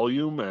our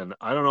volume. And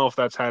I don't know if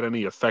that's had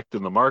any effect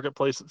in the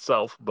marketplace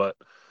itself, but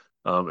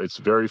it's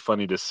very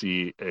funny to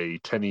see a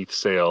 10 ETH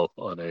sale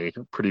on a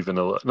pretty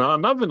vanilla, no,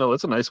 not vanilla,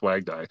 it's a nice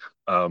WAGDIE,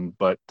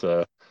 but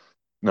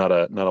not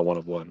a one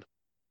of one.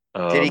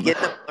 Did he Um, get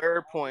the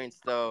blur points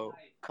though?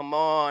 Come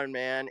on,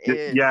 man.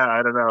 yeah,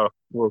 I don't know.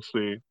 We'll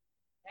see.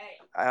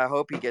 I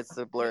hope he gets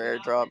the blur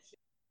airdrop.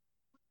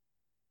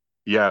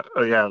 Yeah,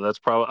 yeah, that's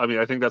probably. I mean,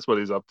 I think that's what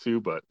he's up to,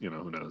 but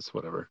who knows?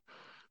 Whatever.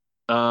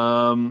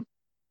 Um,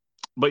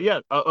 but yeah,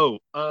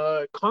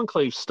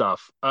 conclave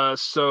stuff.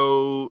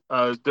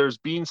 There's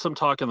been some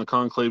talk in the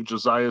conclave.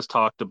 Josiah's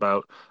talked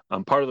about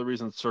part of the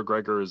reason Sir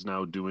Gregor is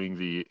now doing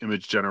the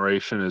image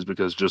generation is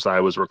because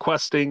Josiah was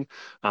requesting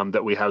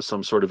that we have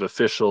some sort of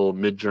official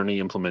Midjourney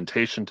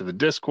implementation to the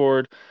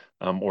Discord,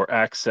 or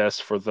access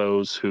for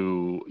those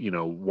who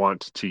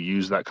want to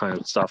use that kind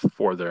of stuff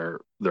for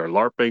their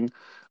LARPing.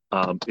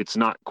 It's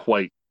not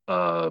quite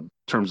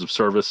terms of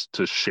service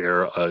to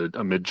share a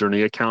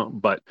Midjourney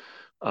account, but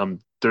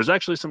there's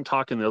actually some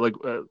talk in there. Like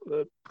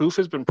Poof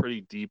has been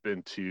pretty deep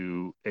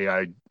into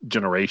AI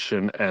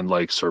generation and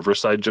like server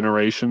side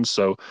generation.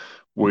 So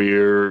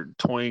we're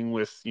toying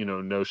with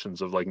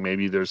notions of like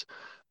maybe there's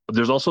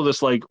also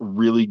this like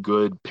really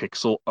good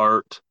pixel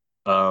art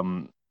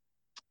um,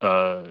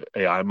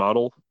 AI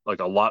model.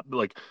 Like a lot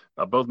like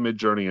both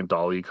Midjourney and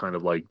Dolly kind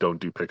of like don't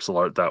do pixel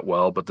art that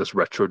well, but this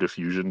retro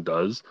diffusion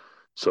does.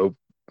 So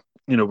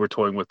we're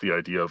toying with the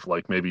idea of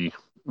like maybe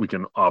we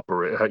can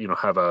operate,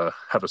 have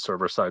a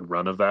server side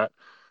run of that,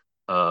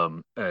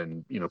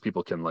 and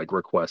people can like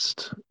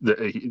request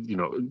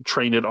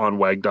train it on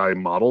WAGDIE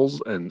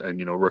models and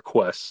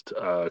request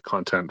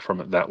content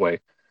from it that way.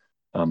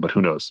 But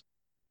who knows?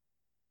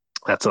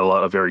 That's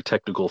a very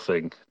technical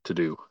thing to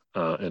do,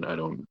 and I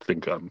don't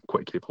think I'm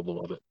quite capable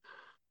of it.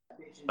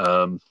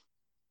 Um,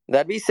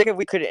 That'd be sick if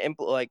we could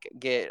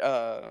get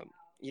a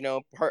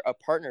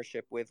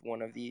partnership with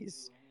one of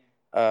these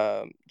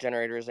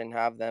generators and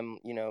have them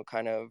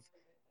kind of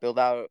build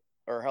out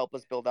or help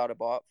us build out a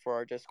bot for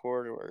our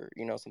Discord or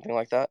something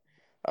like that.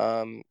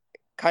 Um,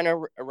 kind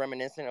of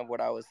reminiscent of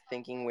what I was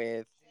thinking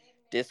with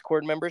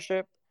Discord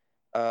membership,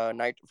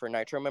 for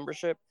Nitro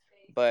membership,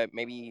 but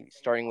maybe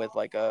starting with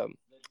like a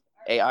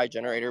AI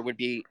generator would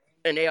be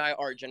an AI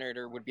art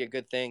generator would be a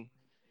good thing.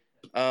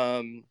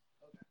 Um,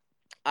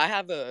 I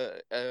have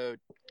a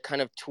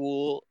kind of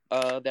tool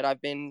that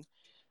I've been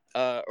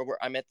or where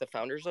I met the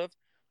founders of.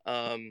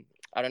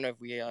 I don't know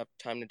if we have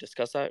time to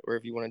discuss that or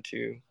if you wanted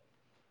to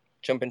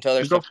jump into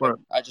other you go stuff, for but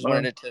it. I just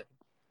wanted to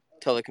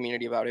tell the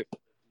community about it.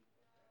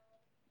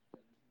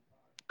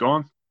 Go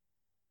on.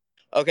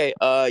 Okay.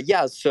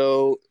 Yeah.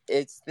 So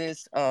it's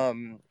this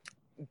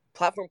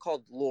platform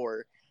called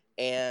Lore,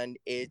 and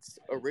it's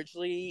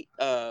originally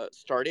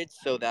started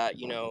so that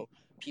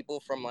people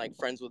from like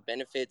Friends with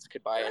Benefits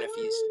could buy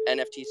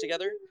NFTs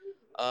together.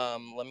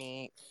 Let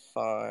me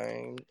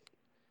find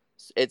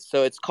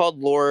it's called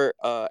Lore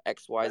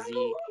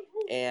XYZ,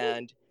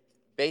 and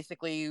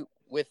basically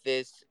with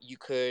this you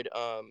could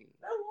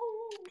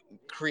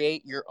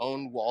create your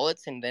own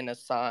wallets and then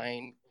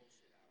assign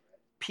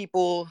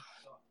people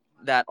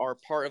that are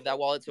part of that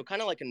wallet, so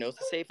kind of like a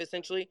Gnosis safe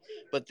essentially,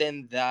 but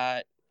then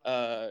that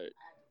uh,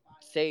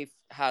 safe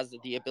has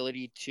the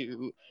ability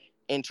to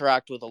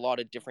interact with a lot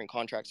of different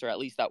contracts, or at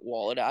least that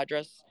wallet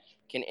address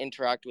can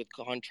interact with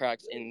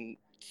contracts in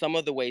some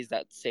of the ways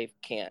that safe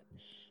can't.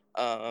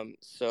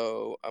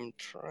 So I'm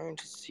trying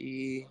to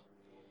see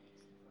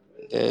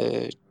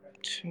the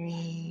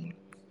tweet.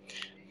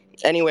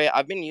 Anyway,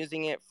 I've been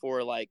using it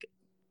for like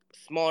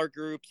smaller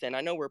groups, and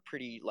I know we're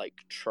pretty like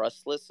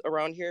trustless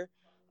around here.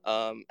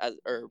 As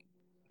or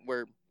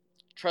we're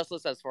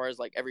trustless as far as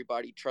like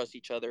everybody trusts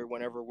each other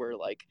whenever we're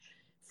like,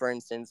 for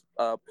instance,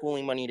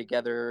 pooling money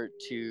together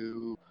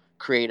to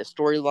create a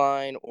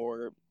storyline,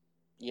 or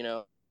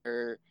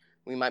or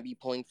we might be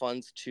pulling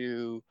funds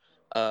to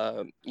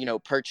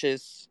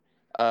purchase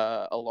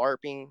a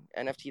LARPing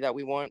NFT that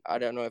we want. I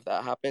don't know if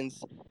that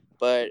happens,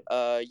 but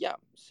yeah.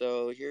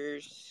 So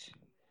here's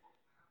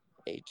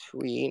a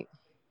tweet.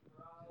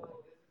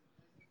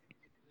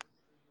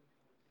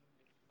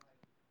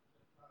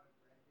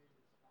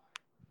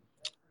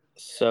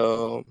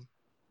 So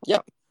yeah,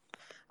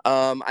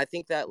 I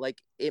think that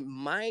like it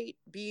might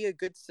be a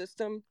good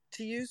system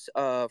to use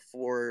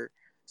for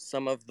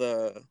some of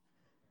the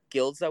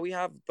guilds that we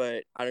have,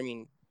 but I don't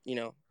mean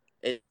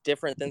it's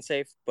different than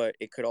safe, but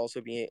it could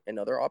also be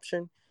another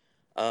option.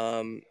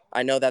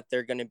 I know that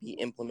they're going to be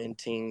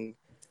implementing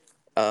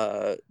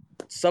uh,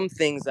 some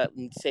things that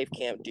safe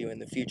can't do in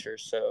the future,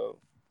 so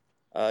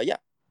yeah,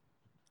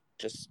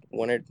 just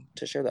wanted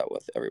to share that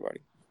with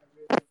everybody.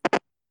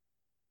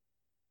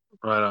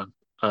 Right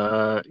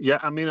on. Yeah,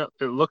 I mean,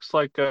 it looks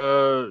like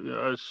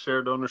a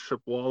shared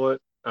ownership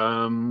wallet.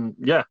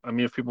 Yeah, I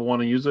mean, if people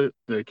want to use it,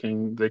 they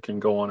can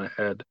go on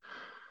ahead.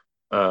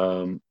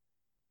 Um,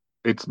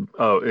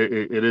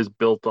 it is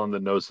built on the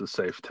Gnosis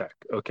Safe tech.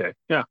 Okay,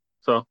 yeah.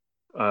 So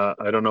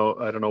I don't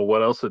know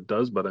what else it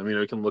does, but I mean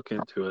I can look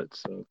into it.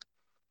 So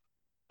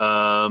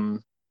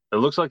it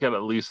looks like it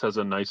at least has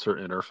a nicer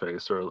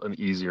interface or an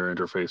easier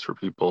interface for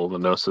people. The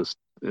Gnosis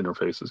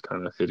interface is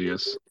kind of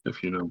hideous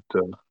if you don't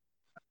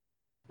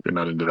you're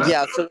not into that.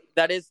 Yeah, so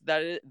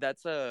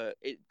that's a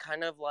it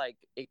kind of like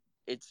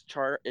it's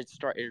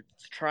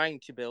trying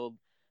to build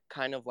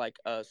kind of like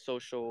a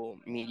social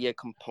media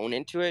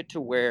component to it, to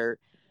where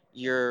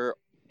you're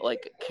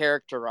like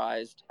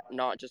characterized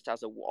not just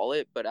as a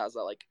wallet but as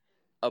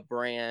a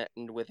brand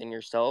within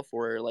yourself,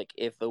 or like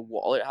if the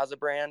wallet has a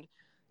brand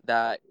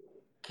that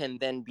can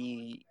then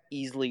be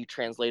easily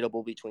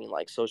translatable between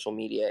like social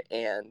media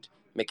and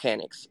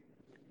mechanics.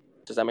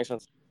 Does that make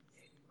sense?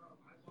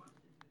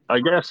 I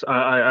guess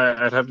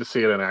I'd have to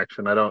see it in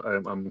action. I don't.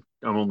 I'm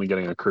only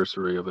getting a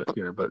cursory of it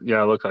here, but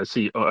yeah, look, I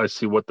see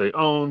what they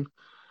own.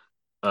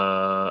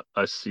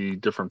 I see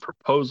different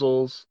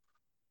proposals.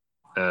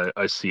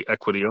 I see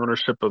equity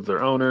ownership of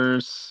their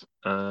owners,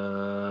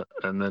 and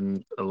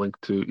then a link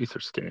to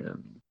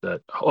Etherscan.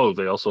 That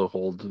they also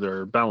hold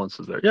their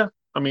balances there. Yeah,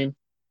 I mean,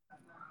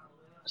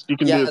 you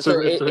can do Yeah, so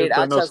it it's a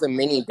acts no. as a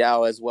mini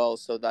DAO as well.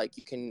 So like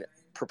you can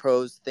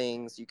propose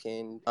things, you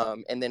can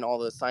and then all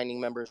the signing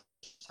members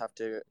have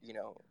to,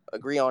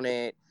 agree on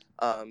it.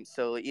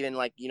 So even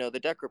like, the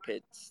Decker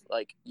pits,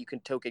 like you can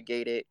token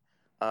gate it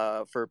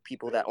for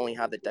people that only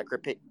have the Decker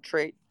pit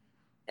trait.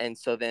 And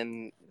so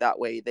then that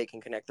way they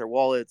can connect their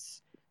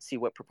wallets, see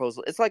what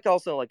proposal. It's like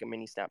also like a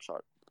mini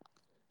snapshot.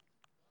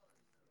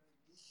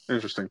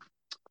 Interesting.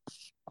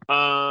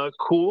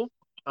 Cool.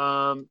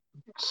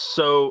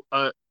 So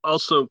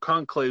also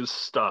conclave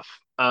stuff.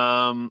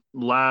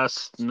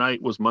 Last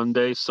night was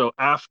Monday, so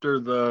after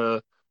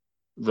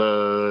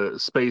the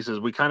spaces,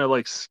 we kind of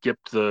like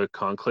skipped the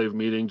conclave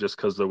meeting just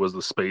because there was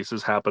the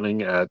spaces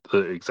happening at the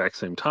exact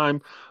same time.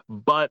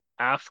 But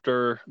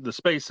after the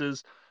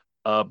spaces,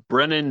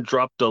 Brennan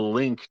dropped a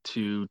link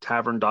to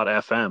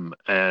tavern.fm,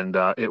 and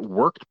it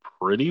worked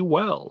pretty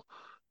well.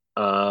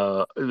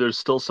 There's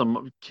still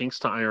some kinks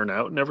to iron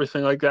out and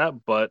everything like that,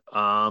 but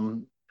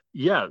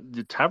yeah,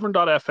 the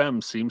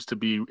tavern.fm seems to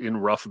be in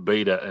rough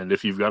beta, and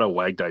if you've got a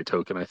WAGDIE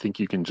token, I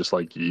think you can just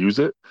like use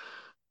it.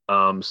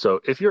 So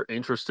if you're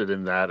interested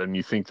in that and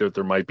you think that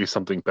there might be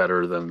something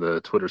better than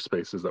the Twitter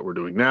spaces that we're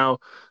doing now,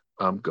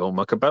 go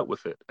muck about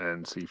with it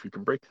and see if you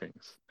can break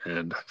things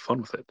and have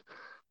fun with it.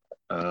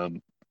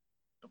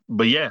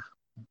 But yeah,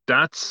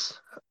 that's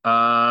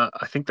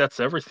I think that's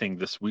everything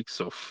this week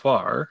so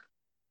far.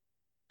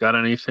 Got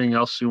anything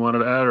else you wanted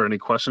to add or any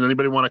questions?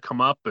 Anybody want to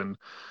come up and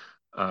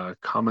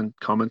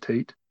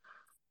commentate?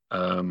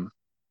 Um,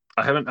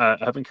 I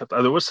haven't kept.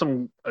 There was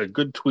some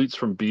good tweets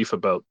from Beef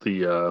about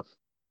the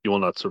 "You Will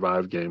Not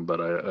Survive" game, but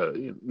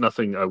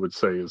nothing I would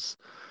say is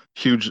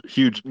huge.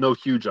 No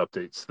huge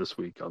updates this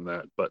week on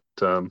that. But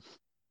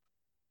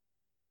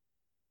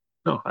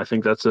no, I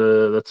think that's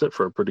it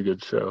for a pretty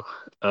good show.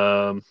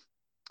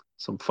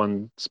 Some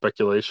fun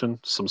speculation,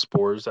 some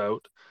spores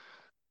out.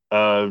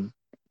 Uh,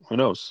 who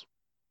knows?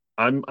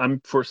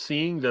 I'm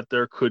foreseeing that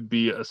there could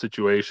be a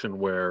situation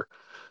where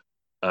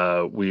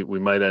we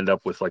might end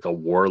up with like a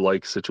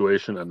warlike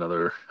situation.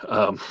 Another,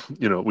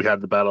 we had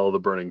the Battle of the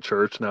Burning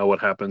Church. Now, what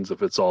happens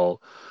if it's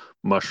all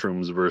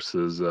mushrooms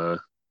versus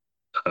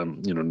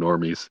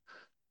normies?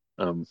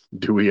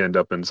 Do we end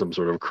up in some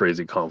sort of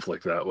crazy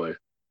conflict that way?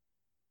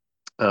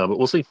 But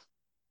we'll see.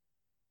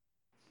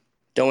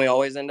 Don't we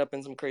always end up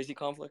in some crazy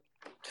conflict?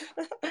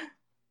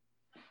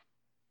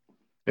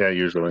 Yeah,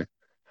 usually.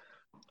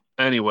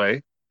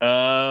 Anyway,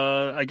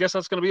 I guess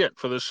that's gonna be it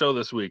for the show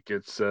this week.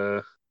 It's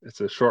a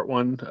short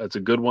one. It's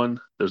a good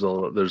one. There's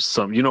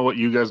some, what,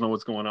 you guys know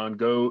what's going on.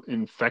 Go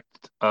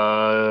infect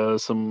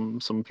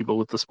some people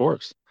with the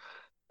spores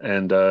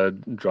and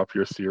drop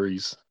your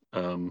theories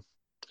in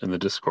the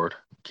Discord.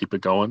 Keep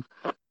it going.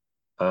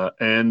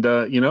 And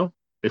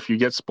if you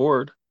get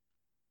spored,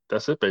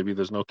 that's it, baby.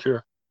 There's no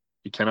cure.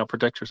 You cannot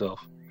protect yourself.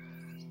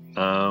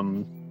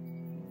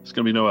 There's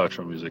gonna be no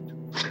outro music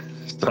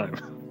this time.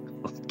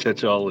 I'll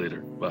catch y'all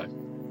later. Bye.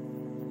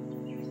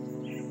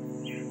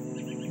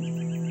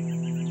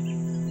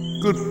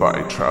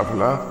 Goodbye,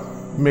 traveler.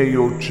 May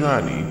your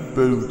journey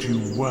bode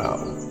you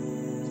well.